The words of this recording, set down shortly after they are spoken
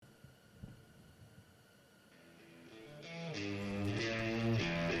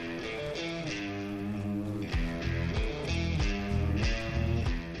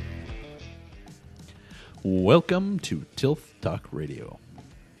Welcome to Tilth Talk Radio.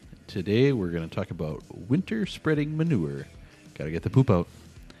 Today we're going to talk about winter spreading manure. Got to get the poop out.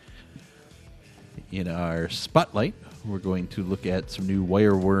 In our spotlight, we're going to look at some new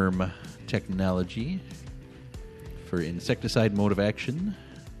wireworm technology for insecticide mode of action.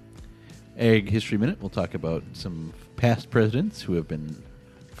 Ag History Minute, we'll talk about some past presidents who have been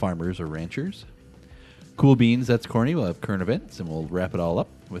farmers or ranchers. Cool Beans, That's Corny, we'll have current events, and we'll wrap it all up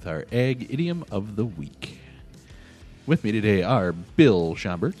with our Ag Idiom of the Week. With me today are Bill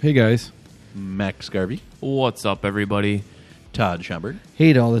Schomburg. Hey, guys. Max Garvey. What's up, everybody? Todd Schomburg.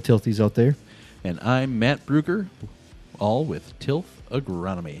 Hey to all the tilties out there. And I'm Matt Bruger, all with Tilth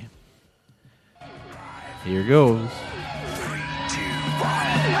Agronomy. Here goes. 3, 2,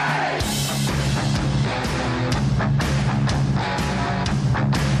 1.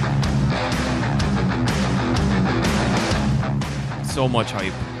 So much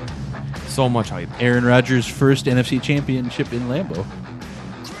hype. So much hype. Aaron Rodgers' first NFC championship in Lambeau.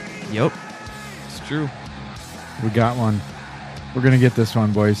 Yep. It's true. We got one. We're going to get this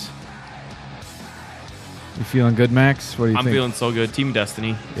one, boys. You feeling good, Max? What do you I'm think? feeling so good. Team of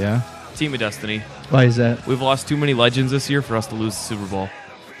Destiny. Yeah? Team of Destiny. Why is that? We've lost too many legends this year for us to lose the Super Bowl.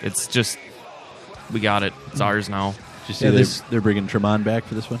 It's just, we got it. It's ours now. Did you see they're bringing Tremont back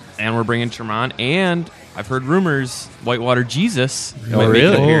for this one? And we're bringing Tremont. And I've heard rumors Whitewater Jesus Oh, might make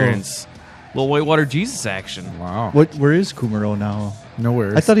really? an appearance. Little Whitewater Jesus action. Wow. Where is Kumaro now?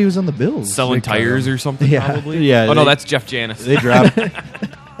 Nowhere. I thought he was on the Bills. Selling They cut tires him. or something, Yeah. probably. Yeah, Oh, no, they- that's Jeff Janis. They dropped.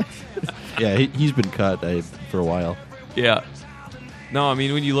 Yeah, he's been cut for a while. Yeah. No, I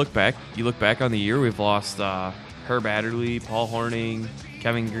mean, when you look back on the year, we've lost Herb Adderley, Paul Horning,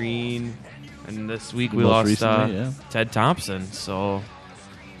 Kevin Green, and this week we Most lost recently, yeah. Ted Thompson. So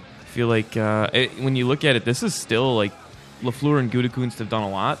I feel like when you look at it, this is still like LaFleur and Gutekunst have done a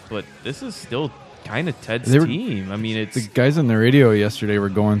lot, but this is still kind of Ted's They were- team. I mean, The it's. guys on the radio yesterday were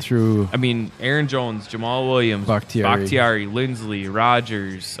going through... I mean, Aaron Jones, Jamal Williams, Bakhtiari. Lindsley,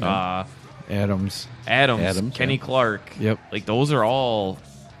 Rogers, Adams. Adams, Kenny yeah. Clark. Yep. Like, those are all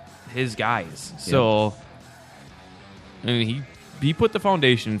his guys. So, I mean, he put the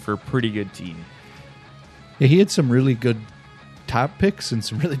foundation for a pretty good team. Yeah, he had some really good top picks and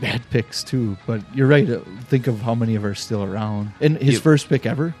some really bad picks too. But you're right. Think of how many of are still around. And his Yep. first pick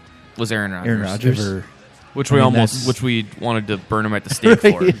ever, Was Aaron Rodgers. Aaron Rodgers. Ever. Which I we mean, that's- which we wanted to burn him at the stake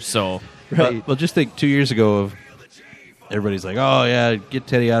Right. for. So, Right. Well, just think 2 years ago of everybody's like, oh, yeah, get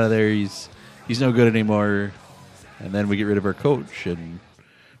Teddy out of there. He's no good anymore. And then we get rid of our coach, and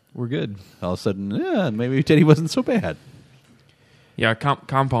We're good. all of a sudden, yeah, maybe Teddy wasn't so bad. yeah,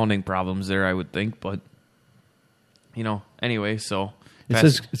 compounding problems there, I would think. But, anyway, so. It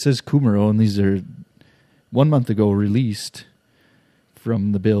says Kumaro, and these are 1 month ago released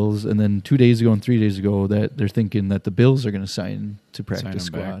from the Bills, and then 2 days ago and 3 days ago that they're thinking that the Bills are going to sign to practice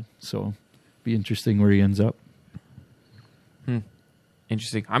him back. squad. So, be interesting where he ends up.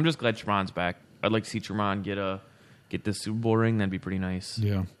 Interesting. I'm just glad Tremont's back. I'd like to see Tremont get this Super Bowl ring. That'd be pretty nice.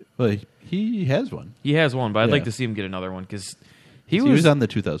 Yeah. Well, he has one. He has one, but I'd Yeah. like to see him get another one because He was on the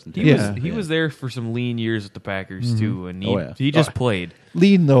 2010. He was there for some lean years with the Packers too, and he just played.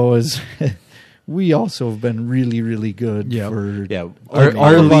 Lean, though, is we also have been really, really good Yep. for Yeah, Our- our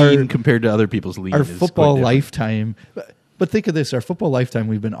all of lean our- compared to other people's lean. our is football quite different. lifetime. But think of this: our football lifetime,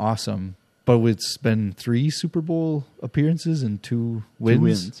 we've been awesome, but it's been 3 Super Bowl appearances and 2 wins. 2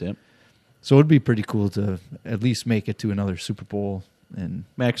 wins. Yep. So it'd be pretty cool to at least make it to another Super Bowl. And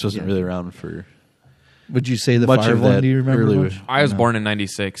Max wasn't Yeah. really around for would you say the much Favre of one? that Do you remember? early- much? I was No. born in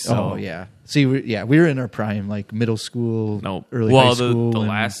 '96, so Oh yeah. See, we were in our prime, like middle school, no. early well, high school. the and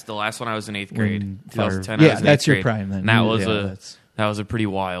last one I was in 8th grade, when 2010. Favre- I yeah, was in that's 8th your grade. prime then. And that Yeah, was that's- that was a pretty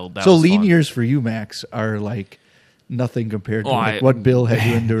wild. That So was lean fun. years for you, Max, are like nothing compared to Oh, like what Bill had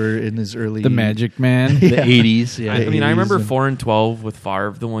to endure in his early The Magic Man. the 80s. Yeah. I mean, I remember 80s and- 4-12 with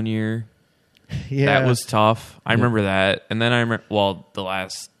Favre the one year. Yeah, That was tough. I remember that, and then I remember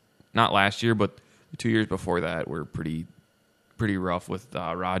not last year, but 2 years before that were pretty rough with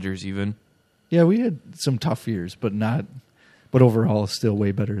Rodgers even. yeah. We had some tough years, but overall still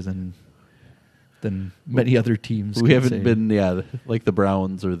way better than many other teams. We could haven't say. been, like the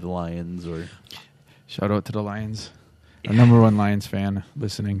Browns or the Lions or Shout out to the Lions. Our number one Lions fan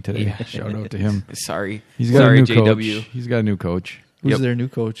listening today. Yeah. Shout out to him. Sorry, He's got sorry, a new JW. coach. He's got a new coach. Who's Yep. their new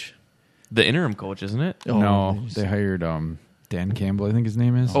coach? The interim coach, isn't it? Oh, no, nice. they hired Dan Campbell, I think his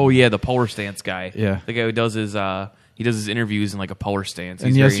name is. Oh yeah, the power stance guy. Yeah. The guy who does his interviews in like a power stance. And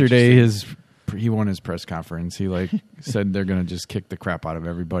He's very yesterday interesting. he won his press conference. He said they're going to just kick the crap out of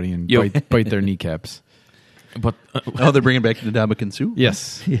everybody and Yep. bite their kneecaps. But they're bringing back Ndamukong Suh.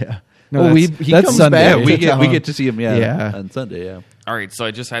 Yes. Yeah. No, Oh, he that's comes Sunday. back. Yeah, we to get town. to see him. Yeah. On Sunday. Yeah. All right, so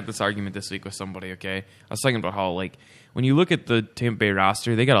I just had this argument this week with somebody, okay? I was talking about how, like, when you look at the Tampa Bay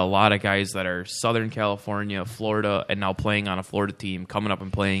roster, they got a lot of guys that are Southern California, Florida, and now playing on a Florida team, coming up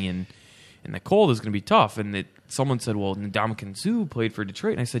and playing in the cold is going to be tough. And someone said, well, Ndamukong Suh played for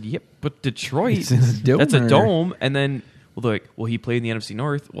Detroit. And I said, yep, but Detroit, It's in a dome that's a or- dome. And then, well, they're like, well, he played in the NFC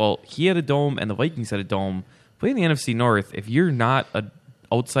North. Well, he had a dome, and the Vikings had a dome. Playing in the NFC North, if you're not an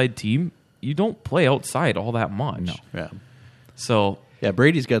outside team, you don't play outside all that much. No. Yeah. So, Yeah.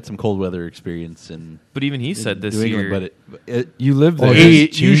 Brady's got some cold weather experience in but even he said this New year. England, but it You live there. usually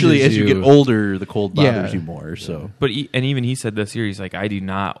Changes as you get older, the cold bothers Yeah. you more. So But and even he said this year, he's like, I do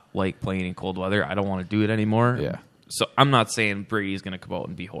not like playing in cold weather. I don't want to do it anymore. Yeah. So I'm not saying Brady's going to come out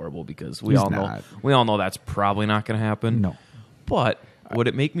and be horrible because He's all not. know that's probably not going to happen. No. But would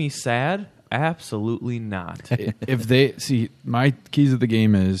it make me sad? Absolutely not. If they see, my keys of the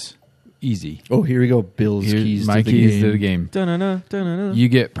game is easy. Oh, here we go. Bill's Here's keys my to the keys game. to the game. Dun-dun-dun, dun-dun-dun. You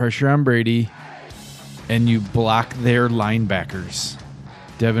get pressure on Brady, and you block their linebackers,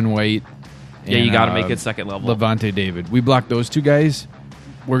 Devin White. Yeah, and, you got to make it second level. Levante David. We block those two guys.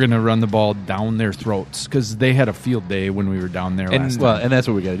 We're going to run the ball down their throats because they had a field day when we were down there And- last well, time. and that's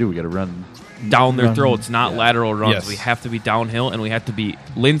what we got to do. We got to run. Down their Run. throats, not lateral runs. Yes. We have to be downhill, and we have to be.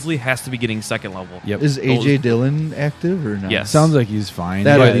 Lindsley has to be getting second level. Yep. Is AJ Dillon active or not? Yes. Sounds like he's fine.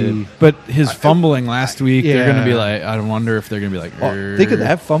 That'll but, be- but his fumbling last week, they're going to be Yeah. like, I wonder if they're going to be like, Oh, think of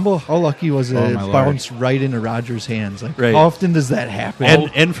that fumble. How lucky was it? Oh, It my Lord. bounced right into Rodgers' hands. Like, Right. how often does that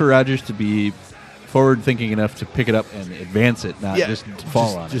happen? And for Rodgers to be forward thinking enough to pick it up and advance it, not just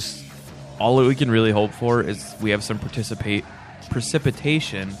fall on it. just All that we can really hope for is we have some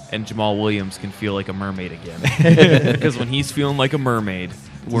precipitation, and Jamal Williams can feel like a mermaid again. Because when he's feeling like a mermaid,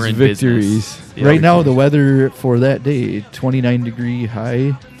 we're in victories. business. Yeah. right now, the weather for that day: 29-degree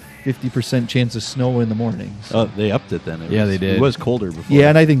high, 50% chance of snow in the mornings. Oh, they upped it then. Yeah, they did. It was colder before. Yeah,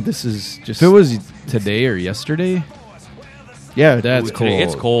 and I think this is just If it was today or yesterday, yeah, that's Ooh, cold. today-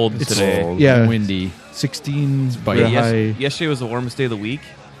 it's cold It's today. cold Yeah. and windy. 16 But for a Yes- high. yesterday was the warmest day of the week,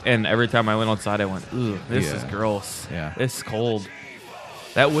 and every time I went outside, I went, "Ooh, this Yeah. is gross. Yeah. This is cold."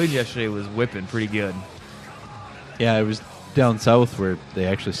 That wind yesterday was whipping pretty good. Yeah, it was down south where they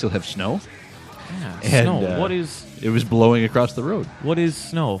actually still have snow. Yeah, And, snow. uh, What is It was blowing across the road.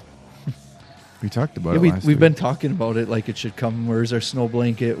 snow? We talked about Yeah, it we, last we've week. been talking about it like it should come. Where's our snow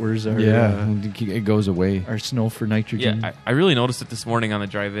blanket? Where's our it goes away. our snow for Yeah, nitrogen? I really noticed it this morning on the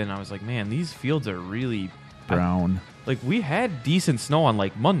drive in. I was like, man, these fields are really Brown. like we had decent snow on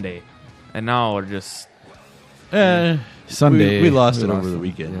like Monday, and now we're just Sunday. we lost it over the it.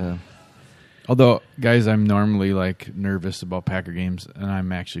 weekend. Yeah. Although, guys, I'm normally like nervous about Packer games, and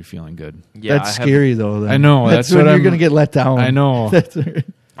I'm actually feeling good. yeah. That's I have- scary though. Then. I know, that's when what you're I'm- going to get let down. I know. That's-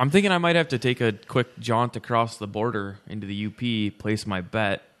 I'm thinking I might have to take a quick jaunt across the border into the UP, place my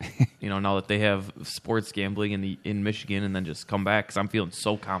bet. Now that they have sports gambling in Michigan, and then just come back because I'm feeling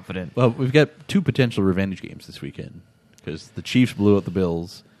so confident. Well, we've got two potential revenge games this weekend because the Chiefs blew out the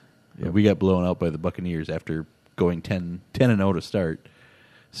Bills. Yep. We got blown out by the Buccaneers after going 10-0 to start.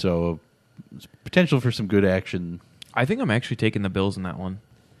 So, it's potential for some good action. I think I'm actually taking the Bills in that one.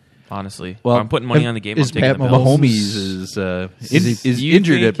 Honestly, Well, if I'm putting money on the game. I'm is taking Pat the Bills. Mahomes is You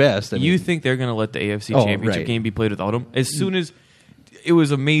injured think- at best. I you mean, think they're going to let the AFC Oh, Championship right. game be played without him? As soon as it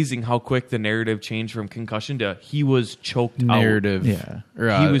was amazing how quick the narrative changed from concussion to he was choked Narrative. Yeah. Or,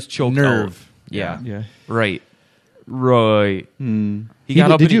 out. He was choked nerve. out. Yeah. yeah. Right. He He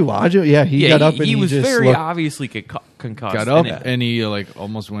got up. did and you watch it? Yeah, he got up and he was just very looked- obviously concussed. Got up, And it- and he like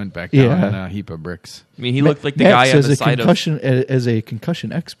almost went back down Yeah. in a heap of bricks. I mean, he looked like the Matt guy on says the a side concussion, as a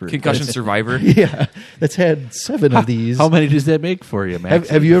concussion expert. of concussion That's- survivor. Yeah, that's had 7 of these. how many does that make for you, Max?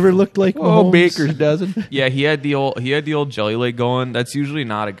 have you ever looked like Oh, Mahomes? Baker's dozen. Yeah, he had the old jelly leg going. That's usually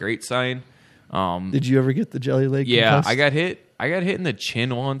not a great sign. Did you ever get the jelly leg? Yeah, concussed? I got hit. I got hit in the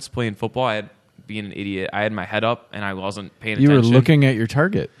chin once playing football. I had being an idiot. I had my head up and I wasn't paying You attention. were looking at your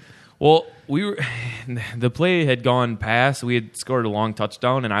target. Well, we were. The play had gone past. We had scored a long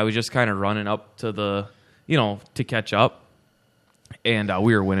touchdown, and I was just kind of running up to the, to catch up. And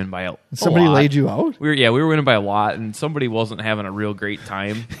we were winning by a Somebody lot. laid you out. We were winning by a lot, and somebody wasn't having a real great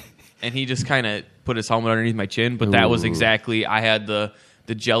time, and he just kind of put his helmet underneath my chin. But that was Ooh. exactly I had the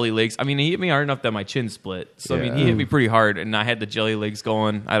jelly legs. I mean, he hit me hard enough that my chin split. So I mean, he Yeah. hit me pretty hard, and I had the jelly legs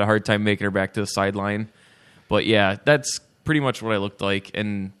going. I had a hard time making her back to the sideline. But yeah, that's pretty much what I looked like,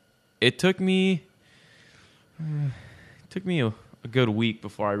 and it took me a good week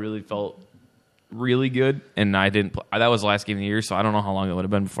before I really felt really good, and I didn't. That was the last game of the year, so I don't know how long it would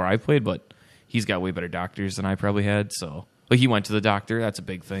have been before I played. But he's got way better doctors than I probably had, so But he went to the doctor. That's a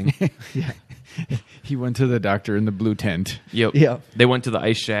big thing. He went to the doctor in the blue tent. Yep. Yeah. They went to the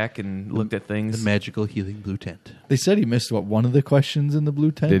ice shack and looked at The things. magical healing blue tent. They said he missed one of the questions in the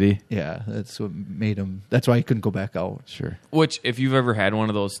blue tent. Did he? Yeah, that's what made him. That's why he couldn't go back out. Sure. Which, if you've ever had one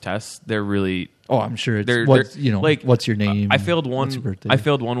of those tests, they're really Oh, I'm sure it's They're- what's they're- you know like, what's your name? I failed one. What's your birthday? I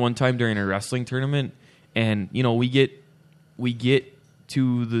failed one time during a wrestling tournament, and we get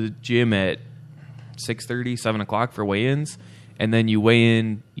to the gym at 6:30, 7 o'clock for weigh-ins, and then you weigh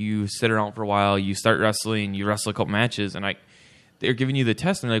in, you sit around for a while, you start wrestling, you wrestle a couple matches, and they're giving you the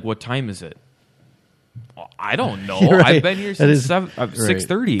test, and they're like, "What time is it?" Well, I don't know. You're right. I've been here That since is-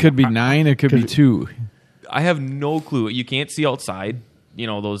 6:30. Could be 9. It could be 2. I have no clue. You can't see outside.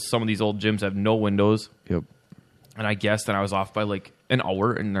 Some of these old gyms have no windows. Yep. And I guessed that I was off by like an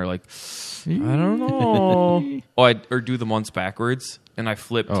hour, and they're like, I don't know. Or do the months backwards, and I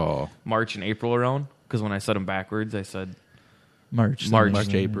flipped March and April around, because when I said them backwards, I said March,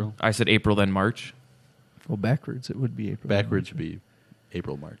 April. I said April, then March. Well, backwards it would be April. Backwards would be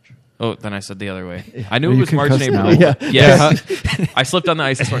April, March. Oh, then I said the other way. I knew Are it you was March and concussed April. now? Yeah. Yes. I slipped on the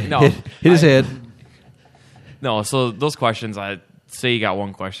ice this morning. No, Hit his head. no. So those questions, I say you got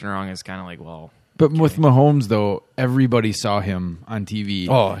one question wrong, is kind of like, well, But with Mahomes, though, everybody saw him on TV.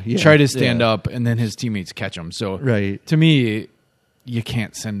 Oh, yeah. Try to stand Yeah. up, and then his teammates catch him. So, Right. to me, you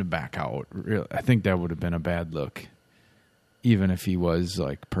can't send him back out. Really, I think that would have been a bad look, even if he was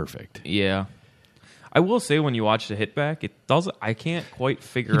like perfect. yeah. I will say, when you watch the hit back, it doesn't. I can't quite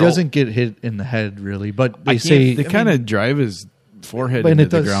figure He out. doesn't get hit in the head really, but they can't- say They kind of drive his forehead But into it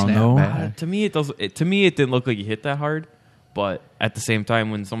the does ground, snap though. back. To me, it does. To me, it didn't look like he hit that hard. But at the same time,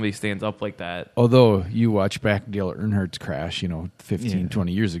 when somebody stands up like that, Although you watch back Dale Earnhart's crash, 15, Yeah.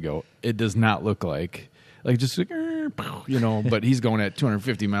 20 years ago, it does not look like just like, but he's going at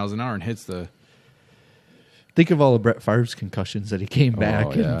 250 miles an hour and hits the. think of all of Brett Favre's concussions that he came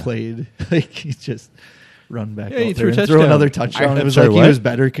back yeah. and played. Like he just run back Yeah, out he there threw a and throw touchdown. another touchdown. It was Sorry, like what? he was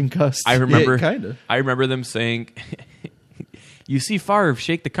better concussed. I remember. kinda. I remember them saying, "You see Favre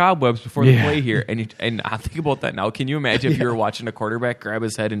shake the cobwebs before the Yeah. play here," and I think about that now. Can you imagine if you were watching a quarterback grab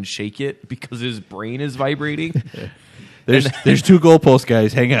his head and shake it because his brain is vibrating? There's two goalposts,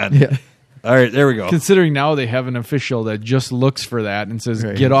 guys. Hang on. Yeah. All right, there we go. Considering now they have an official that just looks for that and says,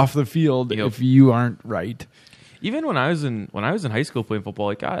 Right. "Get off the field Yep. if you aren't right." Even when I was in high school playing football,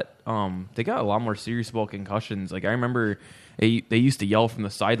 they got a lot more serious about concussions. Like I remember they used to yell from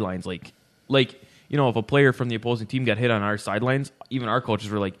the sidelines, like if a player from the opposing team got hit on our sidelines, even our coaches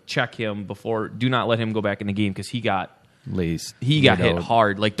were like, check him before, do not let him go back in the game because he got Laced. hit out.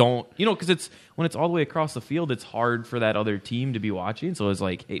 hard. Like don't because it's when it's all the way across the field, it's hard for that other team to be watching. So it's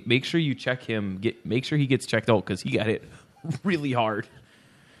like, hey, make sure you check him, make sure he gets checked out because he got hit really hard.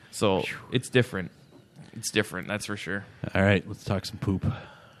 So it's different. It's different, that's for sure. All right, let's talk some poop.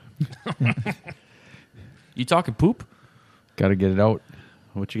 You talking poop? Got to get it out.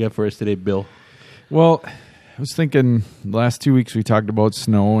 What you got for us today, Bill? Well, I was thinking the last 2 weeks we talked about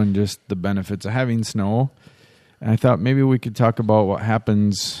snow and just the benefits of having snow. And I thought maybe we could talk about what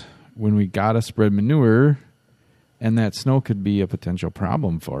happens when we gotta spread manure, and that snow could be a potential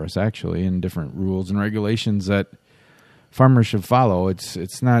problem for us, actually, and different rules and regulations that farmers should follow.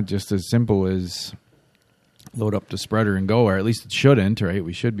 It's not just as simple as load up the spreader and go, or at least it shouldn't, right?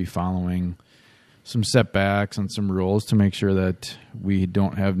 We should be following some setbacks and some rules to make sure that we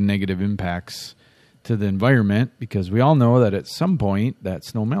don't have negative impacts to the environment, because we all know that at some point that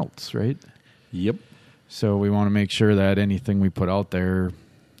snow melts, right? Yep. So we want to make sure that anything we put out there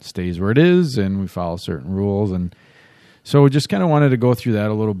stays where it is and we follow certain rules. And so we just kind of wanted to go through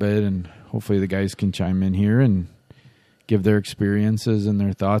that a little bit, and hopefully the guys can chime in here and give their experiences and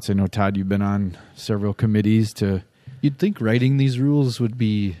their thoughts. I know, Todd, you've been on several committees to... You'd think writing these rules would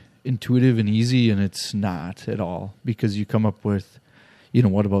be intuitive and easy, and it's not at all, because you come up with,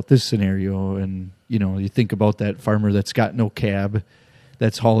 what about this scenario? And, you think about that farmer that's got no cab,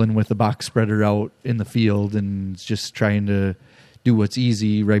 that's hauling with a box spreader out in the field and just trying to do what's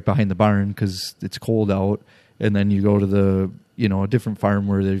easy right behind the barn because it's cold out. And then you go to a different farm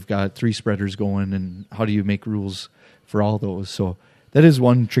where they've got 3 spreaders going, and how do you make rules for all those? So that is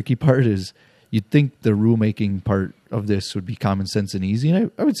one tricky part. Is you'd think the rulemaking part of this would be common sense and easy.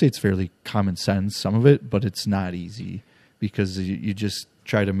 And I would say it's fairly common sense, some of it, but it's not easy because you just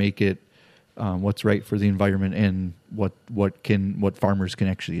try to make it what's right for the environment and what farmers can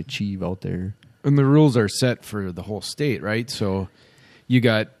actually achieve out there. And the rules are set for the whole state, right? So you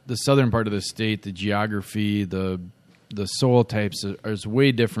got the southern part of the state, the geography, the soil types is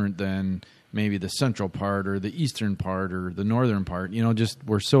way different than maybe the central part or the eastern part or the northern part. Just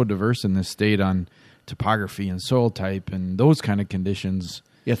we're so diverse in this state on topography and soil type and those kind of conditions.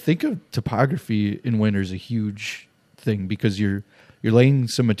 Yeah, think of topography in winter as a huge thing because you're laying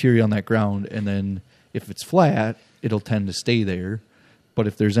some material on that ground, and then if it's flat, it'll tend to stay there. But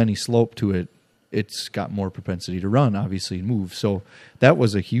if there's any slope to it, it's got more propensity to run, obviously, and move. So that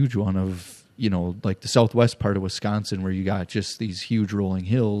was a huge one of, like the southwest part of Wisconsin where you got just these huge rolling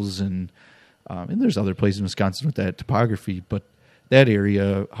hills, and there's other places in Wisconsin with that topography. But that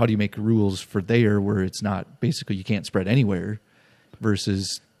area, how do you make rules for there where it's not, basically you can't spread anywhere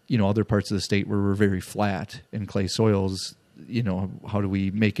versus, other parts of the state where we're very flat and clay soils, how do we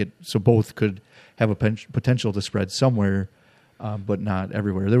make it so both could have a potential to spread somewhere, but not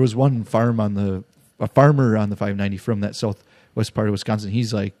everywhere. There was one farmer on the 590 from that southwest part of Wisconsin.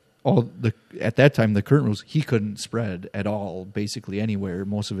 He's like, at that time, the current rules, he couldn't spread at all, basically anywhere.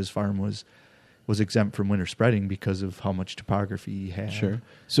 Most of his farm was exempt from winter spreading because of how much topography he had. Sure.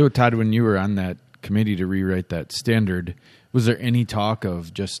 So, Todd, when you were on that committee to rewrite that standard, was there any talk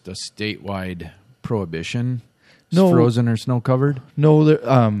of just a statewide prohibition? No. Frozen or snow covered?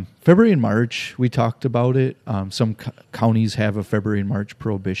 No, February and March, we talked about it. Some counties have a February and March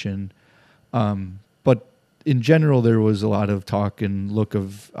prohibition. But in general, there was a lot of talk and look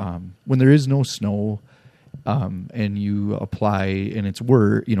of when there is no snow and you apply, and it's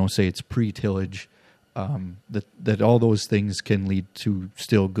say it's pre-tillage, that all those things can lead to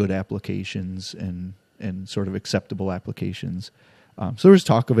still good applications and sort of acceptable applications. So there was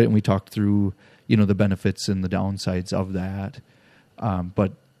talk of it, and we talked through the benefits and the downsides of that.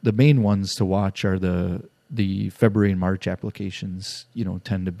 But the main ones to watch are the February and March applications,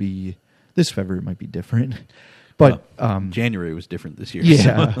 tend to be, this February might be different, but January was different this year.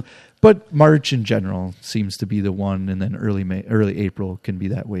 Yeah, so. but March in general seems to be the one, and then early April can be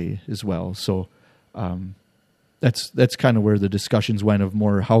that way as well. So that's kind of where the discussions went of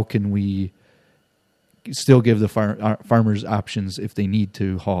more how can we still give the farmers options if they need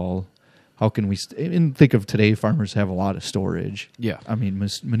to haul. How can we and think of today, farmers have a lot of storage. Yeah. I mean,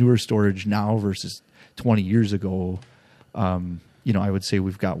 manure storage now versus 20 years ago, I would say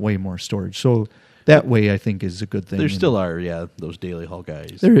we've got way more storage. So that way I think is a good thing. There still are, those daily haul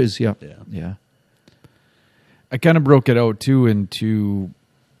guys. There is, yeah. I kind of broke it out, too, into,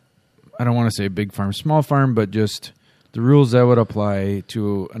 I don't want to say big farm, small farm, but just the rules that would apply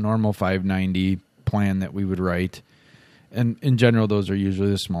to a normal 590 plan that we would write. And in general, those are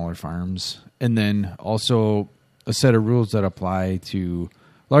usually the smaller farms. And then also a set of rules that apply to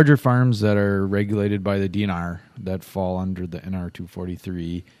larger farms that are regulated by the DNR that fall under the NR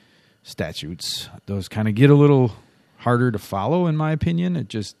 243 statutes. Those kind of get a little harder to follow, in my opinion.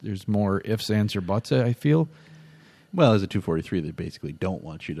 There's more ifs, ands, or buts, I feel. Well, as a 243, they basically don't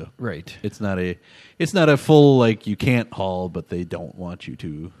want you to. Right. It's not a full, you can't haul, but they don't want you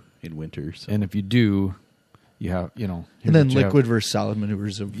to in winter. So. And if you do, you have, and then liquid versus solid manure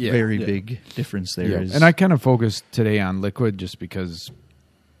is a very big difference there. Yeah. And I kind of focused today on liquid just because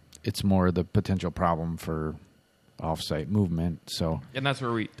it's more the potential problem for off-site movement. So, and that's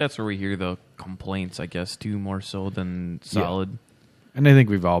where we hear the complaints, I guess, too, more so than solid. Yeah. And I think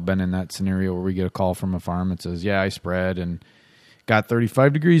we've all been in that scenario where we get a call from a farm that says, I spread and got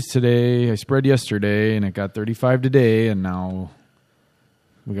 35 degrees today. I spread yesterday and it got 35 today, and now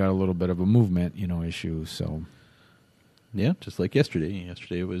we got a little bit of a movement, issue. So, yeah, just like yesterday.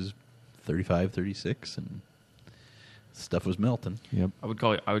 Yesterday it was 35, 36, and stuff was melting. Yep. I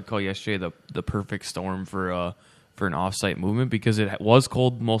would call yesterday the perfect storm for an off-site movement because it was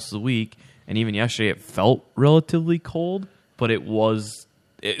cold most of the week, and even yesterday it felt relatively cold, but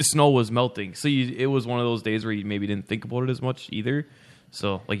snow was melting. So it was one of those days where you maybe didn't think about it as much either.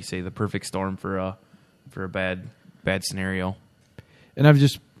 So, like you say, the perfect storm for a bad scenario. And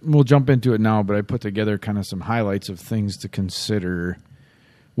we'll jump into it now, but I put together kind of some highlights of things to consider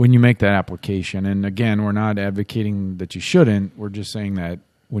when you make that application. And again, we're not advocating that you shouldn't. We're just saying that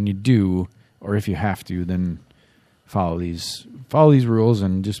when you do, or if you have to, then follow these rules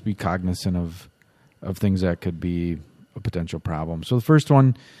and just be cognizant of things that could be a potential problem. So the first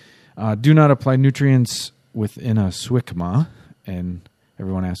one, do not apply nutrients within a SWCMA. And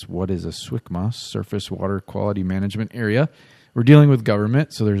everyone asks, what is a SWCMA? Surface Water Quality Management Area. We're dealing with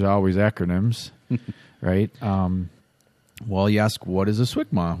government, so there's always acronyms, right? Well, you ask, what is a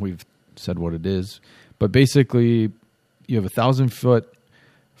SWCMA? We've said what it is. But basically, you have 1,000 foot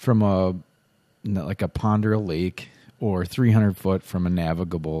from a pond or a lake, or 300 foot from a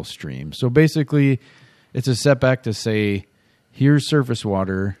navigable stream. So basically, it's a setback to say, here's surface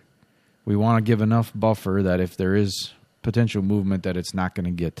water. We want to give enough buffer that if there is potential movement, that it's not going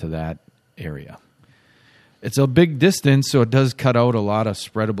to get to that area. It's a big distance, so it does cut out a lot of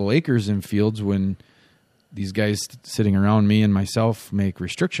spreadable acres in fields when these guys sitting around me and myself make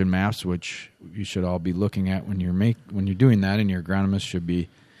restriction maps, which you should all be looking at when you're doing that, and your agronomist should be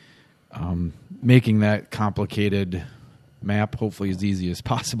making that complicated map hopefully as easy as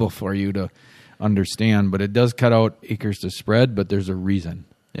possible for you to understand. But it does cut out acres to spread, but there's a reason.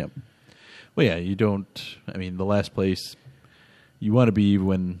 Yep. Well, yeah, you don't. I mean, the last place you want to be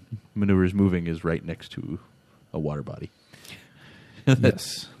when manure is moving is right next to a water body.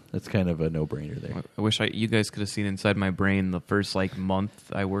 Yes. That's kind of a no-brainer there. I wish you guys could have seen inside my brain the first month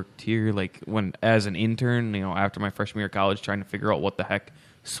I worked here, when as an intern, after my freshman year of college, trying to figure out what the heck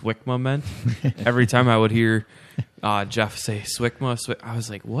SWCMA meant. Every time I would hear Jeff say SWCMA, I was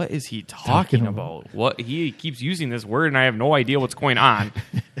like, what is he talking about? What he keeps using this word, and I have no idea what's going on.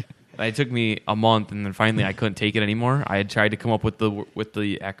 It took me a month, and then finally I couldn't take it anymore. I had tried to come up with the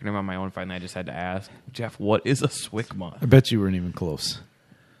acronym on my own. Finally, I just had to ask Jeff, "What is a SWCMA?" I bet you weren't even close.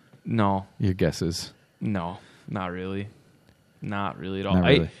 No, Your guesses. no, not really, not really at all. Not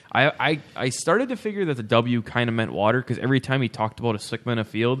really. I started to figure that the W kind of meant water because every time he talked about a SWCMA in a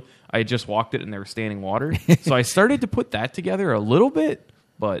field, I had just walked it and there was standing water. So I started to put that together a little bit,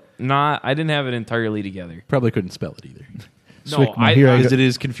 but not. I didn't have it entirely together. Probably couldn't spell it either. No, SWCMA, here I Because go. it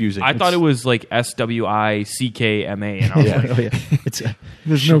is confusing. I thought it was like SWICKMA, and I was Yeah. like, Oh, yeah. It's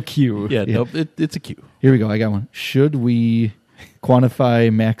There's no Q. Yeah, Yeah. nope, it's a Q. here we go. I got one. Should we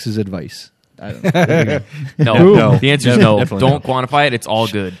quantify Max's advice? I don't know. There you go. no, No. The answer is No, no. definitely Don't quantify it. It's all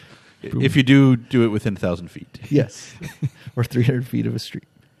good. If you do it within 1,000 feet. Yes, or 300 feet of a street.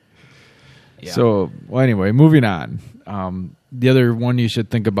 Yeah. So, well, anyway, moving on. The other one you should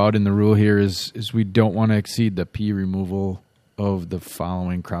think about in the rule here is we don't want to exceed the pea removal of the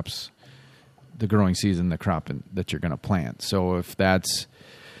following crops, the growing season, the crop that you're going to plant. So if that's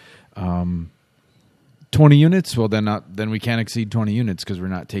 20 units, well, then we can't exceed 20 units because we're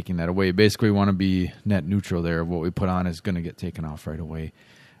not taking that away. Basically, we want to be net neutral there. What we put on is going to get taken off right away.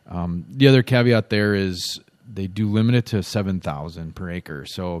 The other caveat there is they do limit it to 7,000 per acre.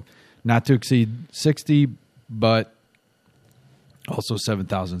 So not to exceed 60, but also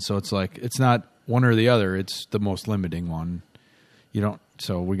 7,000. So it's not one or the other. It's the most limiting one.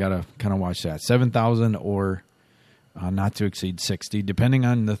 So we got to kind of watch that. 7,000 or not to exceed 60, depending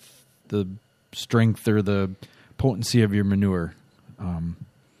on the strength or the potency of your manure.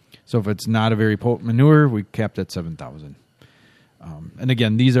 So if it's not a very potent manure, we capped at 7,000. And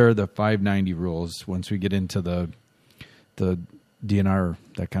again, these are the 590 rules. Once we get into the DNR,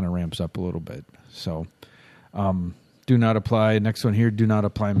 that kind of ramps up a little bit. So do not apply. Next one here, do not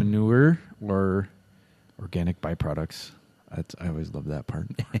apply manure or organic byproducts. I always love that part,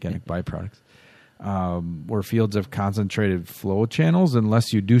 organic byproducts. Where fields have concentrated flow channels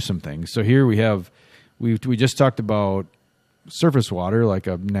unless you do some things. So here we just talked about surface water like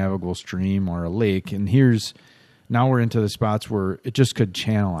a navigable stream or a lake, and now we're into the spots where it just could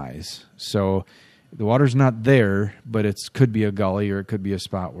channelize. So the water's not there, but it could be a gully or it could be a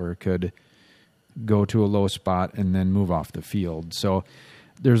spot where it could go to a low spot and then move off the field. So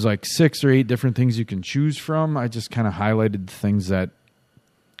there's like 6 or 8 different things you can choose from. I just kind of highlighted the things that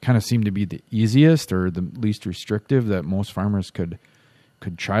kind of seem to be the easiest or the least restrictive that most farmers could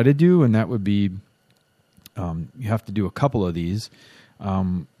try to do, and that would be you have to do a couple of these.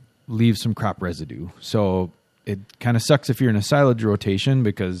 Leave some crop residue. So it kind of sucks if you're in a silage rotation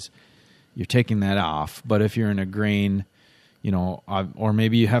because you're taking that off. But if you're in a grain, or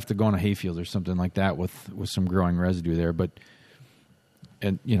maybe you have to go on a hayfield or something like that with some growing residue there.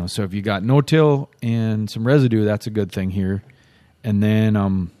 So if you got no-till and some residue, that's a good thing here. And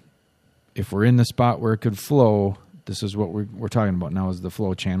then if we're in the spot where it could flow, this is what we're talking about now is the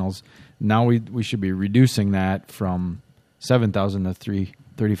flow channels. Now we should be reducing that from 7,000 to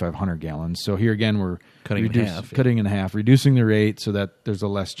 3,500 gallons. So here again, we're Cutting in half, reducing the rate so that there's a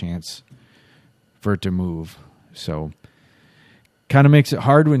less chance for it to move. So kind of makes it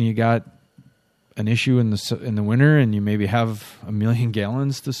hard when you got an issue in the winter and you maybe have 1 million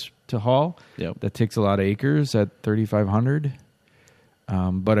gallons to haul. Yep. That takes a lot of acres at 3,500.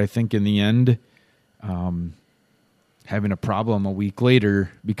 But I think in the end, having a problem a week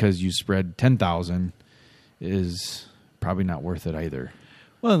later because you spread 10,000 is probably not worth it either.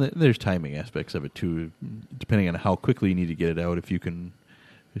 Well, there's timing aspects of it too, depending on how quickly you need to get it out. If you can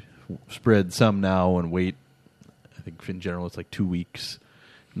spread some now and wait, I think in general it's like 2 weeks,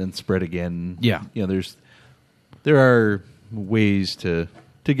 and then spread again. Yeah. There are ways to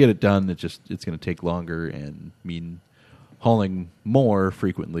get it done. It's going to take longer and mean hauling more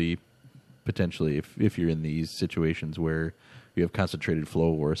frequently, potentially, if you're in these situations where you have concentrated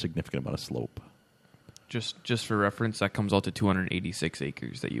flow or a significant amount of slope. Just for reference, that comes out to 286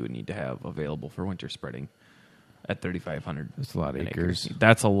 acres that you would need to have available for winter spreading. at 3,500. That's a lot of acres.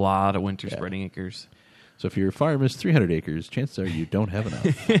 That's a lot of winter Yeah. spreading acres. So if your farm is 300 acres, chances are you don't have enough.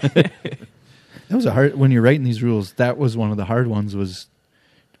 That was a hard when you're writing these rules. That was one of the hard ones. Was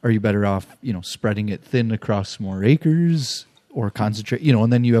are you better off, spreading it thin across more acres or concentrate,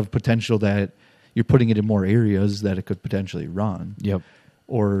 and then you have potential that you're putting it in more areas that it could potentially run. Yep.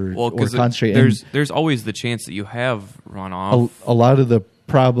 Or Because concentrate. there's always the chance that you have runoff. A lot of the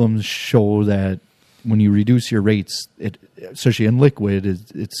problems show that when you reduce your rates, especially in liquid,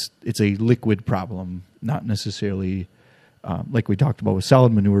 it's a liquid problem, not necessarily like we talked about with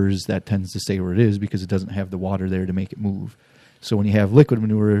solid manures. That tends to stay where it is because it doesn't have the water there to make it move. So when you have liquid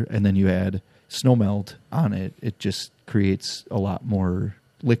manure and then you add snow melt on it, it just creates a lot more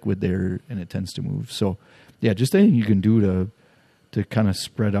liquid there and it tends to move. So yeah, just anything you can do to kind of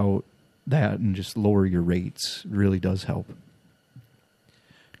spread out that and just lower your rates really does help.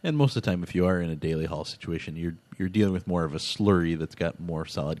 And most of the time, if you are in a daily haul situation, you're dealing with more of a slurry that's got more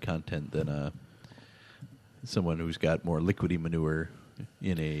solid content than someone who's got more liquidy manure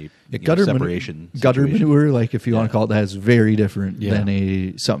in a separation gutter situation. manure, like if you want Yeah. to call it that, is very different Yeah.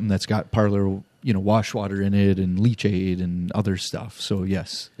 than something that's got parlor, wash water in it and leachate and other stuff. So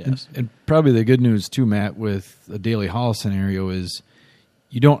yes, Yes. And probably the good news too, Matt, with a daily haul scenario is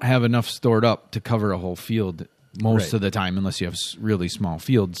you don't have enough stored up to cover a whole field most Right. of the time, unless you have really small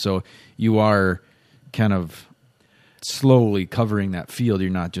fields. So you are kind of slowly covering that field. You're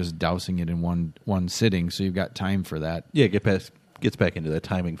not just dousing it in one sitting. So you've got time for that. Yeah, gets back into that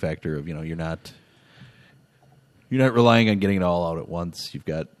timing factor of you're not relying on getting it all out at once. You've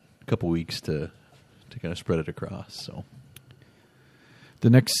got a couple weeks to kind of spread it across. So The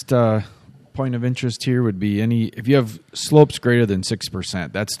next point of interest here would be if you have slopes greater than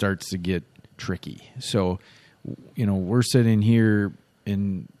 6%, that starts to get tricky. So, we're sitting here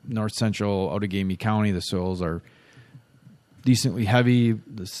in north central Outagamie County. The soils are decently heavy.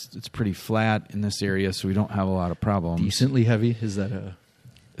 It's pretty flat in this area, so we don't have a lot of problems. decently heavy. Is that a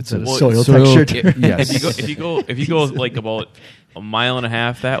It's is that a a soil soil texture? Yes. If you go like about a mile and a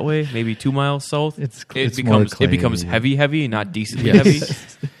half that way, maybe 2 miles south, It's it more becomes clay. heavy, not decently Yes.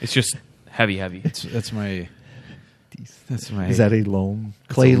 heavy. It's just heavy. That's my. Is that a loam?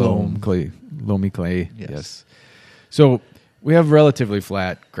 It's Clay a loam. loamy clay. Yes. Yes. So we have relatively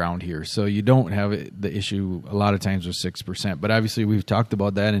flat ground here, so you don't have the issue a lot of times with 6%. But obviously, we've talked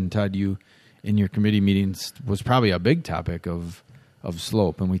about that, and Todd, you in your committee meetings was probably a big topic of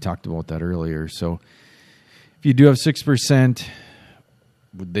slope, and we talked about that earlier. So if you do have 6%,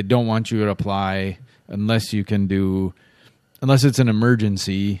 they don't want you to apply unless it's an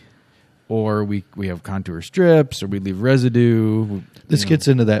emergency, or we have contour strips, or we leave residue. This gets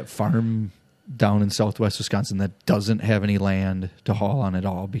into that farm down in southwest Wisconsin that doesn't have any land to haul on at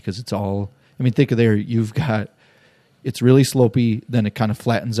all because it's all, think of there, it's really slopey, then it kind of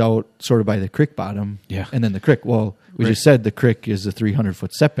flattens out sort of by the creek bottom. Yeah. And then the creek, we just said the creek is a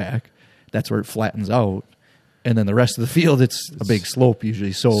 300-foot setback. That's where it flattens out. And then the rest of the field, it's a big slope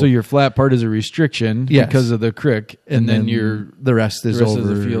usually. So your flat part is a restriction Yes. because of the creek, and then the rest is the rest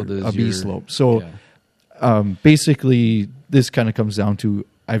over of the field is a B your- slope. So yeah. basically, this kind of comes down to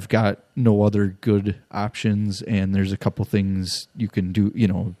I've got no other good options, and there's a couple things you can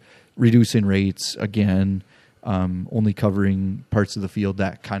do. Reducing rates again, only covering parts of the field,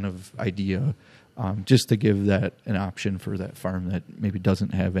 that kind of idea, just to give that an option for that farm that maybe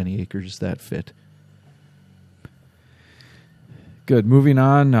doesn't have any acres that fit. Good. Moving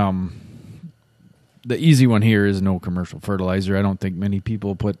on. The easy one here is no commercial fertilizer. I don't think many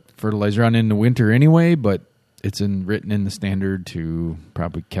people put fertilizer on in the winter anyway, but it's written in the standard to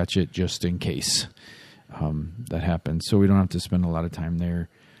probably catch it just in case that happens. So we don't have to spend a lot of time there.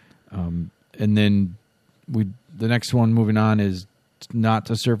 And then the next one moving on is not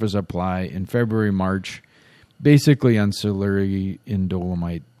to surface apply in February, March, basically on slurry in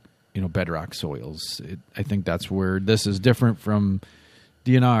dolomite, bedrock soils. I think that's where this is different from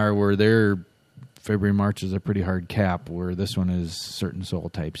DNR, where their February, March is a pretty hard cap, where this one is certain soil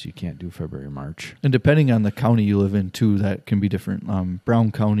types you can't do February, March. And depending on the county you live in, too, that can be different.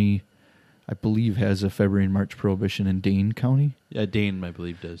 Brown County, I believe, has a February and March prohibition in Dane County. yeah, Dane, I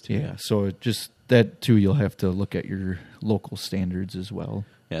believe, does too. Yeah, so it just that, too, you'll have to look at your local standards as well.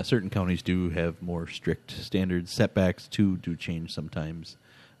 Yeah, certain counties do have more strict standards. Setbacks, too, do change sometimes.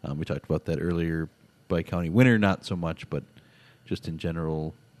 We talked about that earlier by county. Winter, not so much, but just in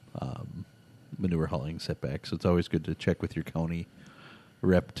general, manure hauling setbacks. So it's always good to check with your county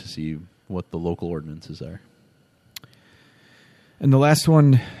rep to see what the local ordinances are. And the last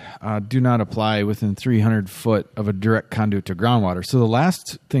one do not apply within 300 foot of a direct conduit to groundwater. So the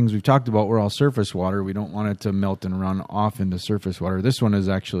last things we've talked about were all surface water. We don't want it to melt and run off into surface water. This one is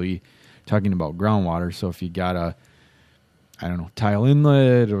actually talking about groundwater. So if you got a, I don't know, tile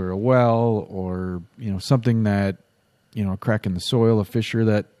inlet or a well or, something that, a crack in the soil, a fissure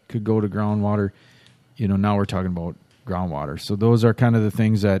that could go to groundwater, now we're talking about groundwater. So those are kind of the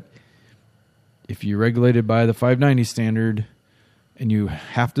things that if you regulate it by the 590 standard and you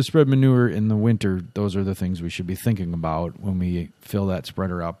have to spread manure in the winter, those are the things we should be thinking about when we fill that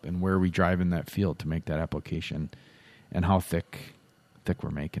spreader up and where we drive in that field to make that application and how thick we're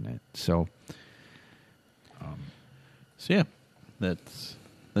making it. So yeah, that's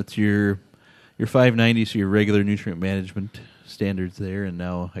your 590, so your regular nutrient management standards there. And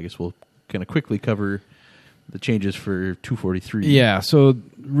now I guess we'll kind of quickly cover the changes for 243. Yeah, so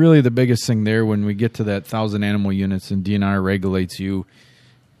really the biggest thing there when we get to that 1,000 animal units and DNR regulates you,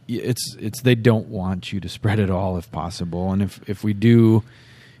 it's they don't want you to spread it all if possible. And if we do,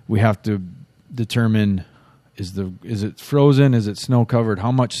 we have to determine is it frozen, is it snow covered,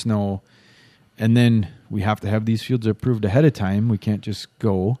 how much snow, and then we have to have these fields approved ahead of time. We can't just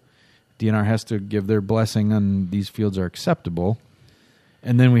go. DNR has to give their blessing on these fields are acceptable.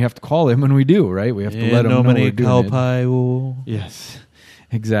 And then we have to call them when we do, right? We have to let them know we're doing it. Yes,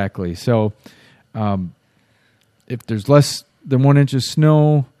 exactly. So if there's less than 1 inch of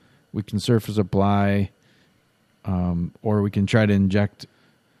snow, we can surface apply, or we can try to inject,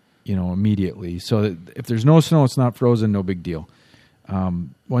 immediately. So that if there's no snow, it's not frozen, no big deal.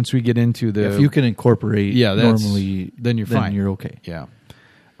 Once we get into the... If you can incorporate normally, then you're fine. You're okay. Yeah.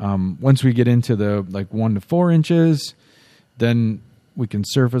 Once we get into the 1 to 4 inches, then we can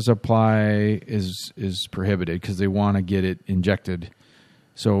surface apply is prohibited because they want to get it injected.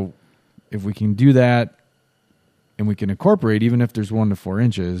 So if we can do that and we can incorporate, even if there's 1 to 4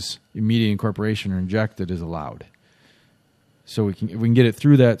 inches, immediate incorporation or injected is allowed. So if we can get it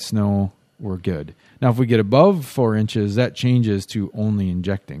through that snow, we're good. Now, if we get above 4 inches, that changes to only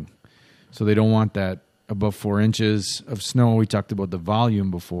injecting. So they don't want that above 4 inches of snow. We talked about the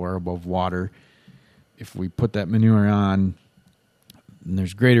volume before, above water. If we put that manure on and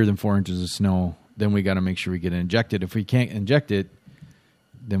there's greater than 4 inches of snow, then we got to make sure we get it injected. If we can't inject it,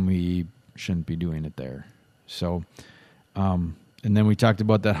 then we shouldn't be doing it there. So, and then we talked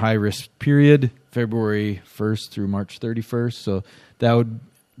about that high risk period, February 1st through March 31st. So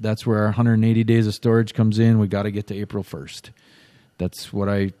that's where our 180 days of storage comes in. We got to get to April 1st. That's what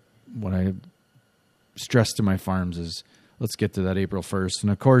I stress to my farms is let's get to that April 1st. And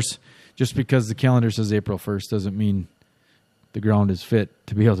of course, just because the calendar says April 1st doesn't mean the ground is fit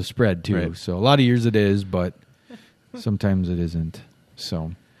to be able to spread too. Right. So a lot of years it is, but sometimes it isn't.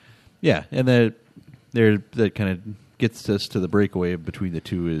 So yeah, and that kind of gets us to the breakaway between the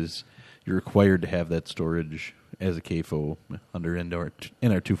two is you're required to have that storage as a CAFO under NR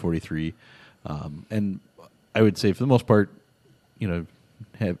 243. And I would say for the most part,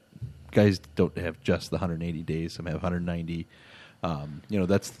 guys don't have just the 180 days. Some have 190.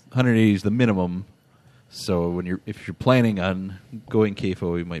 That's 180 is the minimum. So if you're planning on going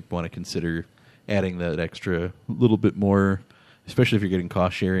CAFO, you might want to consider adding that extra little bit more, especially if you're getting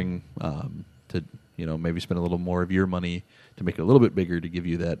cost sharing to maybe spend a little more of your money to make it a little bit bigger to give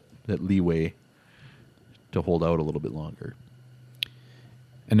you that leeway to hold out a little bit longer.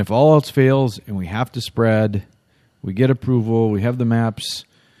 And if all else fails and we have to spread, we get approval, we have the maps,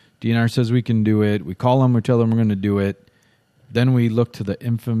 DNR says we can do it, we call them, we tell them we're going to do it, then we look to the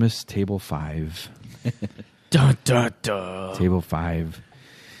infamous Table 5. Dun, dun, dun. Table 5.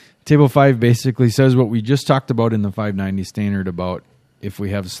 Table 5 basically says what we just talked about in the 590 standard about if we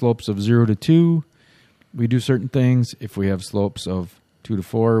have slopes of 0 to 2, we do certain things. If we have slopes of 2 to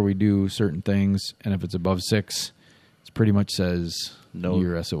 4, we do certain things. And if it's above 6, it pretty much says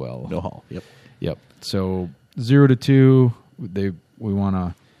your SOL. No haul. Yep. So 0 to 2, we want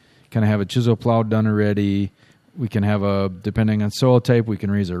to kind of have a chisel plow done already. We can have depending on soil type, we can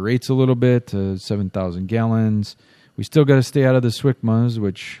raise our rates a little bit to 7,000 gallons. We still got to stay out of the SWCMAs,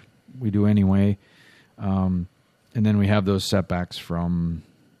 which we do anyway. And then we have those setbacks from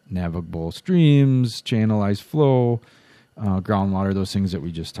navigable streams, channelized flow, groundwater, those things that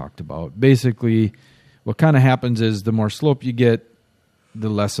we just talked about. Basically, what kind of happens is the more slope you get, the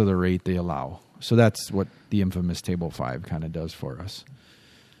less of the rate they allow. So that's what the infamous Table 5 kind of does for us.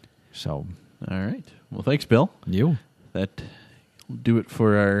 So, all right. Well, thanks, Bill. You. That will do it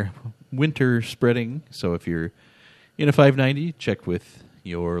for our winter spreading. So if you're in a 590, check with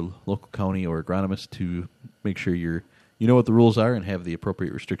your local county or agronomist to make sure you know what the rules are and have the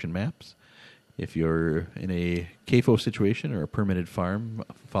appropriate restriction maps. If you're in a CAFO situation or a permitted farm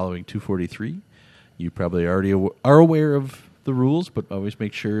following 243, you probably already are aware of the rules, but always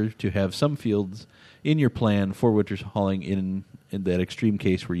make sure to have some fields in your plan for winter hauling in that extreme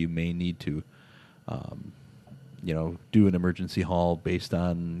case where you may need to, do an emergency haul based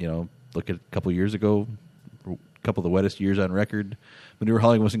on, look at a couple of years ago, a couple of the wettest years on record, manure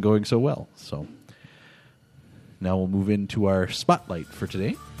hauling wasn't going so well. So now we'll move into our spotlight for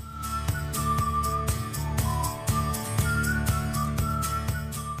today.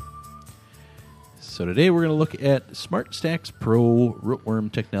 So today we're going to look at SmartStax Pro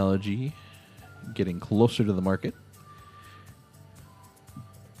rootworm technology, getting closer to the market.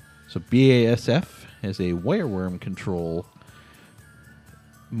 So BASF has a wireworm control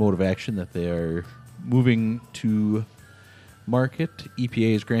mode of action that they are moving to market.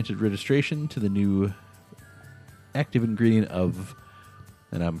 EPA has granted registration to the new active ingredient of,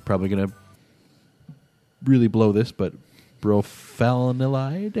 and I'm probably going to really blow this, but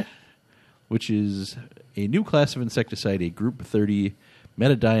broflanilide, which is a new class of insecticide, a group 30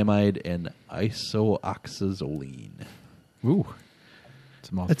 metadiamide and isoxazoline. Ooh. It's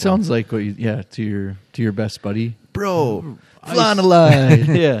a mouthful. It sounds like what to your best buddy. Bro,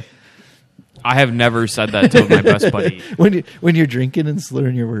 Flanilide. yeah. I have never said that to my best buddy. when you're drinking and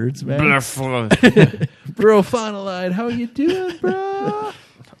slurring your words, man. Broflanilide, how you doing, bro?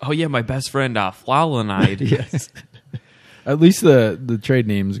 Oh yeah, my best friend Flalinide. Yes. At least the trade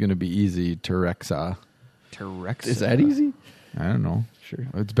name is going to be easy. Terexa. Terexa. Is that easy? I don't know. Sure.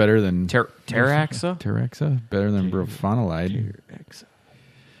 It's better than Teraxa? Terexa. Better than broflanilide.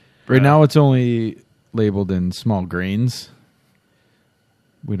 Right now, it's only labeled in small grains.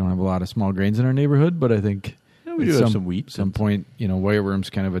 We don't have a lot of small grains in our neighborhood, but I think We do at have some wheat. some point, wireworm's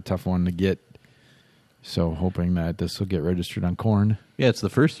kind of a tough one to get. So hoping that this will get registered on corn. Yeah, it's the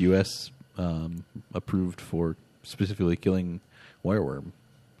first U.S. Approved for specifically killing wireworm,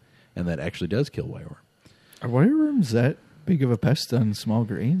 and that actually does kill wireworm. Are wireworms that big of a pest on small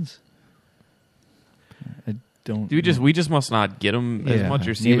grains? I don't. We just must not get them as Yeah. much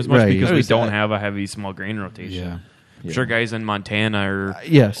or see them as much Right. because we Notice don't that. have a heavy small grain rotation. Yeah. I'm sure guys in Montana or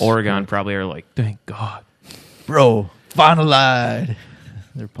yes. Oregon Right. probably are like, thank God. Bro, Flanilide.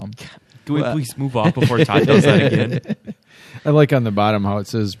 They're pumped. Can we please move off before Todd does that again? I like on the bottom how it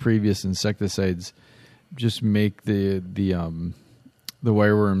says previous insecticides. Just make the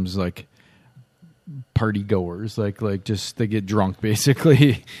wireworms like party goers, like just they get drunk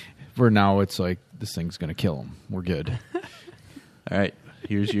basically. For now, it's like this thing's gonna kill them. We're good. All right,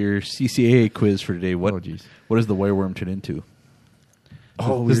 here's your CCAA quiz for today. What does the wireworm turn into?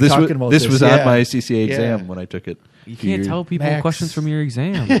 Oh, we 'Cause were this talking was, about this this. was Yeah. on my CCA exam Yeah. when I took it. You can't tell people Max. questions from your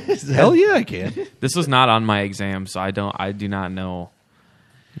exam. Hell yeah, I can. This was not on my exam, so I do not know.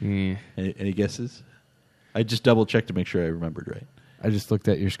 Eh. Any guesses? I just double checked to make sure I remembered right. I just looked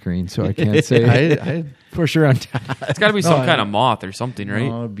at your screen, so I can't say I for sure on top. It's got to be some kind of moth or something, right?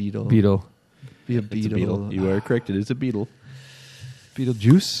 Oh, beetle. Beetle. Be a It's beetle. a beetle. You are correct. It is a beetle. Beetle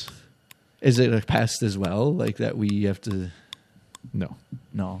juice? Is it a pest as well? Like that we have to. No.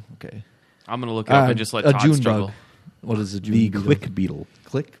 No. Okay. I'm gonna look it up and just let a Todd June struggle. bug. What is a June The beetle? click beetle.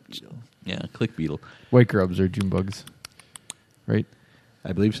 Click beetle. Yeah, click beetle. White grubs are June bugs. Right?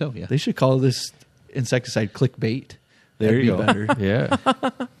 I believe so. Yeah, They should call this insecticide clickbait. There That'd you be go. Better. Yeah.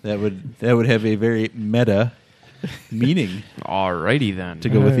 that would have a very meta meaning Alrighty then. to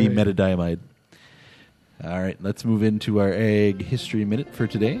go with the Alright. metadiamide. All right, let's move into our Ag History Minute for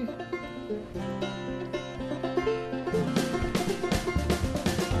today.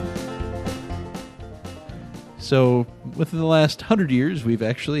 So, within the last 100 years, we've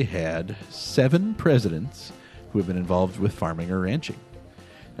actually had 7 presidents who have been involved with farming or ranching.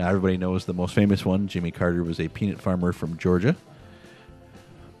 Now, everybody knows the most famous one, Jimmy Carter, was a peanut farmer from Georgia.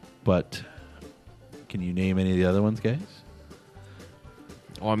 But can you name any of the other ones, guys?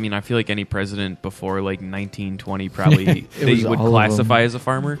 Well, I mean, I feel like any president before like 1920 probably they was would all of classify them. as a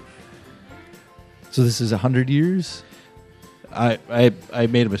farmer. So this is 100 years. I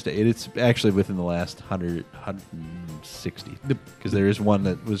made a mistake. It's actually within the last 160. Because there is one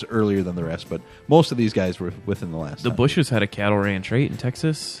that was earlier than the rest, but most of these guys were within the last. The 100. Bushes had a cattle ranch, right, in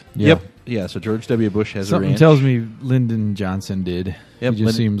Texas? Yeah. Yep. Yeah, so George W. Bush has a Something ranch. tells me Lyndon Johnson did. Yep, He just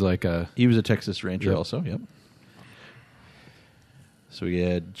Lyndon- seems like a... He was a Texas rancher Yep. also, yep. So we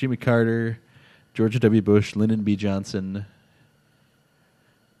had Jimmy Carter, George W. Bush, Lyndon B. Johnson.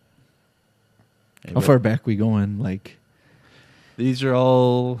 How far back we going? Like These are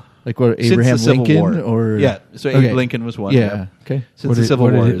all what? since Abraham the Civil Lincoln War. or Yeah, so Abe Okay. Lincoln was one. Yeah. Okay. Since What the did- Civil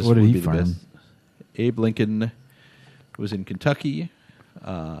what did War he- is what did would he be the farm? best. Abe Lincoln was in Kentucky.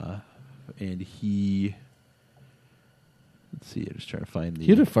 and he. Let's see. I'm just trying to find the.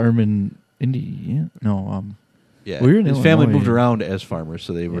 He had a farm in Indiana. No, Yeah, we were in his family Illinois. moved around as farmers,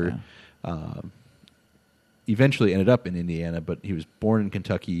 so they were yeah. eventually ended up in Indiana. But he was born in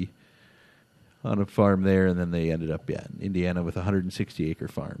Kentucky on a farm there, and then they ended up in Indiana with a 160-acre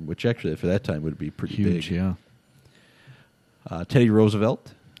farm, which actually for that time would be pretty Huge, big. yeah. Teddy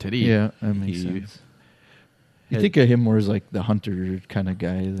Roosevelt. Teddy. Yeah, that makes He sense. You had- think of him more as like the hunter kind of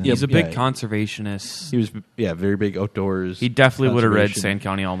guy. Than, He's a big Yeah. conservationist. He was very big outdoors. He definitely would have read conservation. Sand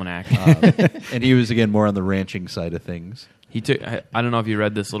County Almanac. And he was again more on the ranching side of things. He took. I don't know if you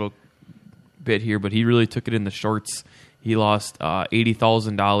read this little bit here, but he really took it in the shorts. He lost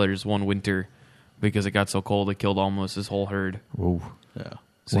 $80,000 one winter because it got so cold it killed almost his whole herd. Whoa. Yeah.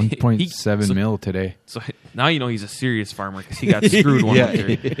 So he- 1.7 so- mil today. So now you know he's a serious farmer because he got screwed one Yeah.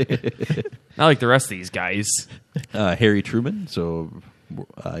 winter. Not like the rest of these guys. Harry Truman. So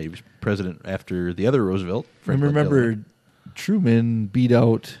he was president after the other Roosevelt. I Franklin remember Delano. Truman beat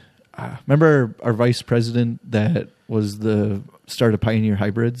out. Remember our vice president that was the start of Pioneer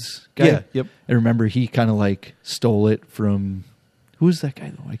Hybrids guy? Yeah, yep. I remember he kind of like stole it from. Who was that guy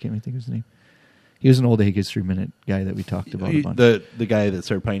though? I can't even think of his name. He was an old Egg History Minute guy that we talked about a bunch. The guy that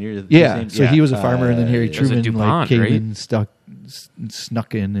started Pioneer. his Yeah, name? so he was a farmer, and then Harry was Truman it DuPont, like came right? in,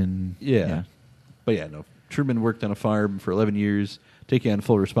 snuck in, and Yeah. But yeah, no. Truman worked on a farm for 11 years, taking on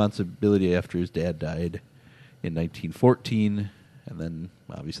full responsibility after his dad died in 1914, and then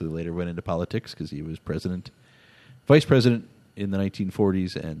obviously later went into politics because he was vice president in the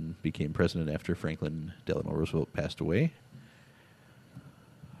 1940s, and became president after Franklin Delano Roosevelt passed away.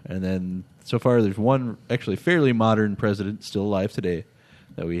 And then so far, there's one actually fairly modern president still alive today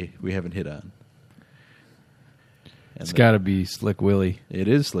that we haven't hit on. And It's got to be Slick Willie. It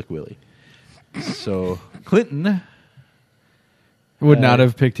is Slick Willie. So Clinton Would not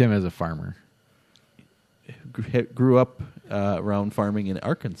have picked him as a farmer. grew up around farming in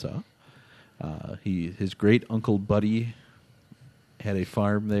Arkansas. His great uncle Buddy had a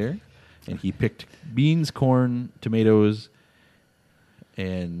farm there, and he picked beans, corn, tomatoes,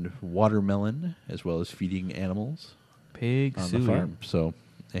 and watermelon, as well as feeding animals Pig on suey. the farm. So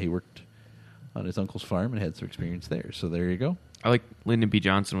he worked on his uncle's farm and had some experience there. So there you go. I like Lyndon B.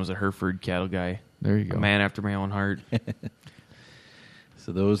 Johnson was a Hereford cattle guy. There you go. A man after my own heart.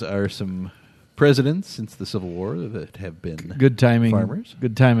 So those are some presidents since the Civil War that have been Good timing. farmers.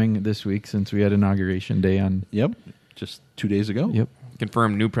 Good timing this week since we had inauguration day on. Yep, just 2 days ago. Yep.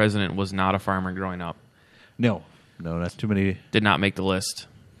 Confirmed new president was not a farmer growing up. No, not too many. Did not make the list.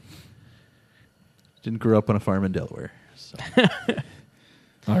 Didn't grow up on a farm in Delaware. So.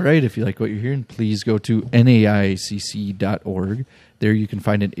 All right, if you like what you're hearing, please go to naicc.org. There you can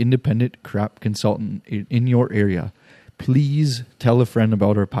find an independent crop consultant in your area. Please tell a friend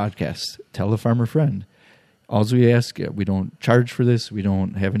about our podcast. Tell a farmer friend. All we ask, we don't charge for this. We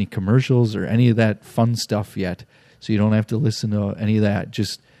don't have any commercials or any of that fun stuff yet. So you don't have to listen to any of that.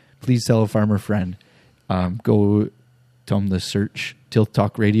 Just please tell a farmer friend. Go tell him to search Tilt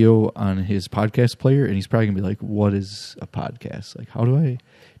Talk Radio on his podcast player, and he's probably going to be like, what is a podcast? Like, how do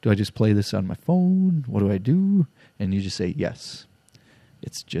I just play this on my phone? What do I do? And you just say, yes.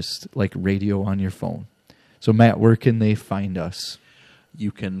 It's just like radio on your phone. So, Matt, where can they find us?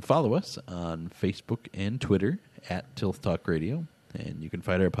 You can follow us on Facebook and Twitter at Tilth Talk Radio, and you can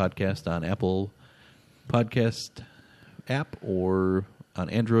find our podcast on Apple Podcast app or on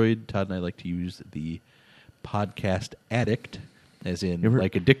Android. Todd and I like to use the Podcast Addict, as in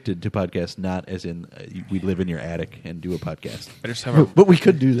like addicted to podcasts, not as in we live in your attic and do a podcast. I just have a But we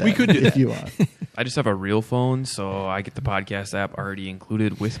could do that. We could do if that. you want. I just have a real phone, so I get the podcast app already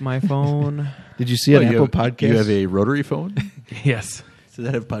included with my phone. Did you see on Well, Apple Podcasts? You have a rotary phone? Yes. Does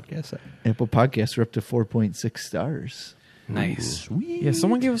that have podcasts? Apple Podcasts are up to 4.6 stars. Nice. Sweet. Yeah,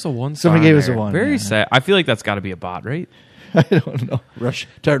 someone gave us a 1 star. Someone gave us a there. 1, Very yeah. sad. I feel like that's got to be a bot, right? I don't know.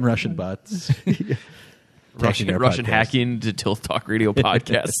 Tartan Russian bots. Attacking our Russian podcast. hacking to Tilt Talk Radio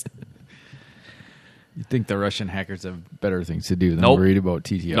podcast. You think the Russian hackers have better things to do than Nope. worried about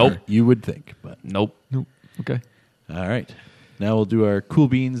TTR? Nope. You would think, but Nope. Nope. Okay. all right. Now we'll do our cool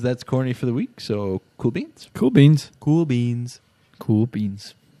beans. That's corny for the week. So cool beans. Cool beans. Cool beans. Cool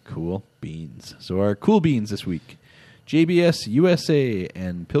beans. Cool beans. So our cool beans this week. JBS USA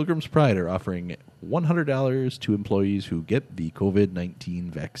and Pilgrim's Pride are offering $100 to employees who get the COVID-19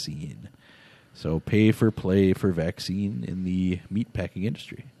 vaccine. So pay for play for vaccine in the meatpacking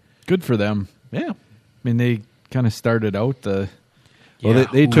industry. Good for them. Yeah. I mean, they kind of started out the Well, Yeah.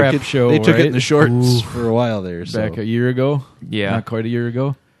 they took Crap it. show, They took it in right? the shorts Ooh. for a while there. So. back a year ago. Yeah. Not quite a year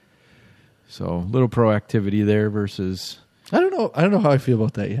ago. So a little proactivity there versus I don't know how I feel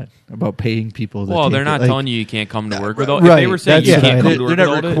about that yet. About paying people. To Well, take they're it. not Like, telling you can't come to work without. right, If they were saying that's you what can't I- come to They're work not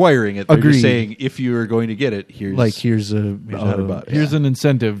without it, requiring it. They're Agreed. just saying if you are going to get it, here's here's a $100. Here's an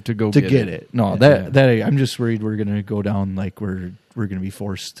incentive to go to get, get it. No, Yeah. that I'm just worried we're gonna go down like we're gonna be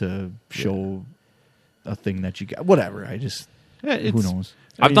forced to show a thing that you got. Whatever. I just Yeah, who it's- knows.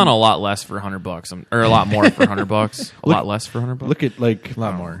 I've done a lot less for $100, or a lot more for $100. A lot less for $100. Look at like A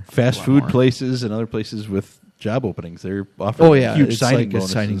lot more. fast A lot food more. places and other places with job openings. They're offering Oh yeah, huge it's signing like a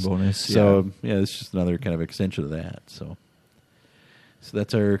bonuses. signing bonus. So yeah, it's just another kind of extension of that. So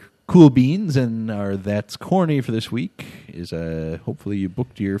that's our cool beans and our that's corny for this week. Is hopefully you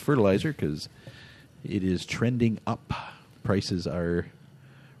booked your fertilizer because it is trending up. Prices are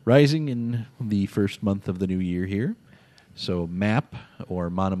rising in the first month of the new year here. So MAP or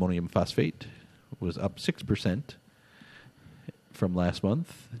monoammonium phosphate was up 6% from last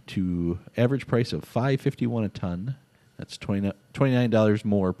month to average price of $5.51 a ton. That's $29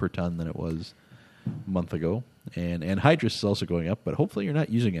 more per ton than it was a month ago. And anhydrous is also going up, but hopefully you're not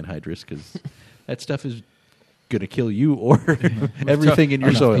using anhydrous because that stuff is going to kill you or everything in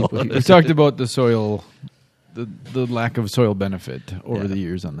your Enough soil. people We talked about the soil, the lack of soil benefit over Yeah. the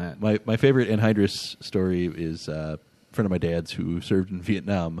years on that. My favorite anhydrous story is a friend of my dad's who served in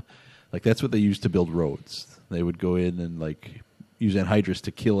Vietnam. Like that's what they used to build roads. They would go in and like use anhydrous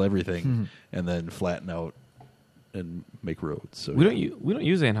to kill everything and then flatten out and make roads. So we don't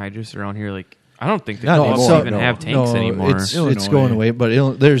use anhydrous around here. Like I don't think the Not clubs anymore, even no. have tanks anymore. It's Illinois. going away,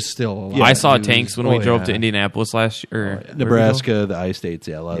 but there's still a lot. I saw used. tanks when Oh, we drove yeah. to Indianapolis last year. Oh, yeah. Nebraska, the I-states,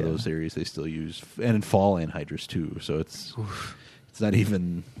 yeah, a lot of Yeah. those areas they still use, and in fall anhydrous too. So it's not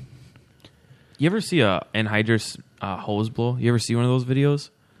even. You ever see a anhydrous hose blow? You ever see one of those videos?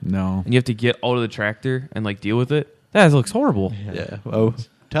 No. And you have to get out of the tractor and like deal with it. That looks horrible. Yeah. Oh,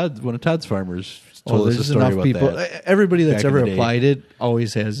 one of Todd's farmers Oh, told us a there's story enough about people. that. Everybody that's back in ever the day. applied it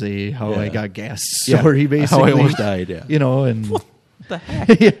always has a how I Yeah. got gas Yeah. story. How Basically, I almost died. Yeah. You know, and What the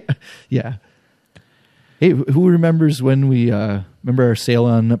heck? yeah, yeah. Hey, who remembers when we remember our sale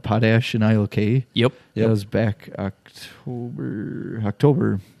on potash in ILK? Yep. Yep. That was back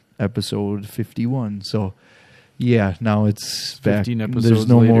October episode 51. So yeah, now it's back. 15 There's episodes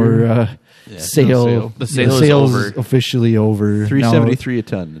no later. more Yeah. sale. No sale. The sale is sale's over. officially over. $3.73 a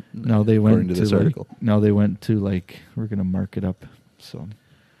ton. Now they according went to to this like, article. now they went to like we're gonna mark it up. So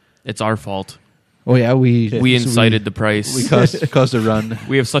It's our fault. oh yeah, We so incited the price. We caused a run.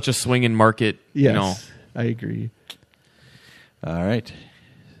 We have such a swing in market. Yes, You know, I agree. All right.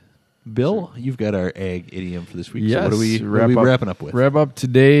 Bill, you've got our ag idiom for this week. Yes. So what are we wrapping up with? Wrap up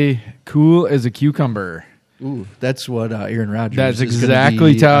today. Cool as a cucumber. Ooh, that's what Aaron Rodgers. That's is gonna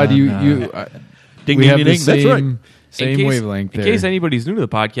exactly be Todd. on, You Ding, we ding, have ding, the ding. That's same right. same wavelength in there. case anybody's new to the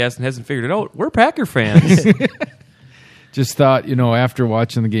podcast and hasn't figured it out, we're Packer fans. Just thought, after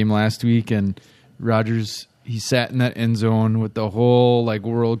watching the game last week and Rodgers, he sat in that end zone with the whole like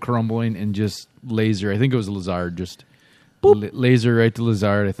world crumbling and just laser. I think it was Lazard, just laser right to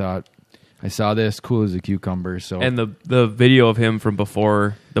Lazard. I thought I saw this cool as a cucumber. So And the video of him from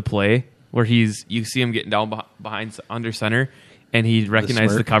before the play, where you see him getting down behind under center, and he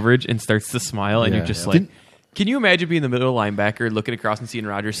recognizes the smirk. coverage and starts to smile, and Yeah. you're just Yeah. like, can you imagine being the middle linebacker, looking across and seeing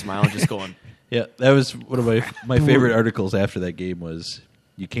Rodgers smile and just going, Yeah, that was one of my favorite articles after that game was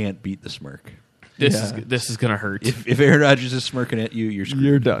you can't beat the smirk. this is gonna hurt. If Aaron Rodgers is smirking at you, you're screwed.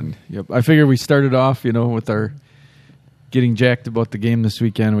 you're done. Yep. I figured we started off, with our getting jacked about the game this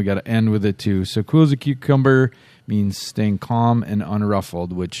weekend. We got to end with it too. So cool as a cucumber means staying calm and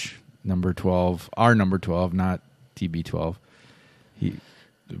unruffled, which our number 12, not TB12. He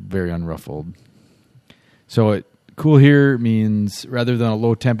very unruffled. So cool here means rather than a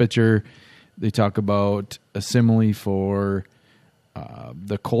low temperature, they talk about a simile for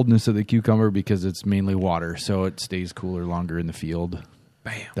the coldness of the cucumber because it's mainly water, so it stays cooler longer in the field.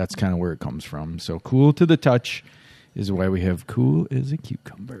 Bam. That's kind of where it comes from. So cool to the touch is why we have cool as a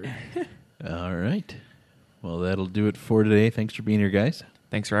cucumber. All right. Well, that'll do it for today. Thanks for being here, guys.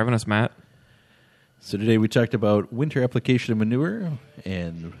 Thanks for having us, Matt. So today we talked about winter application of manure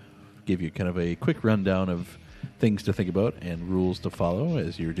and gave you kind of a quick rundown of things to think about and rules to follow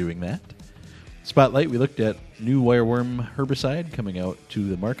as you're doing that. Spotlight, we looked at new wireworm herbicide coming out to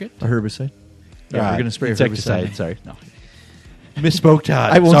the market. A herbicide. Yeah, we're gonna spray a insecticide. herbicide. Sorry, no. Misspoke,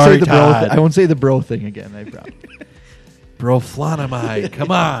 Todd. I won't Sorry, say the bro. Todd. I won't say the bro thing again. I promise. Broflanamide.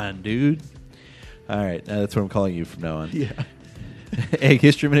 Come on, dude. All right, that's what I'm calling you from now on. yeah. Egg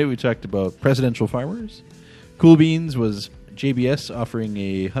History Minute, we talked about presidential farmers. Cool Beans was JBS offering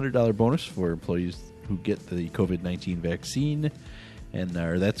a $100 bonus for employees who get the COVID-19 vaccine. And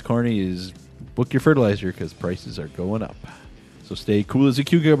our That's Corny is book your fertilizer because prices are going up. So stay cool as a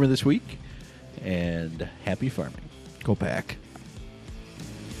cucumber this week, and happy farming. Go back.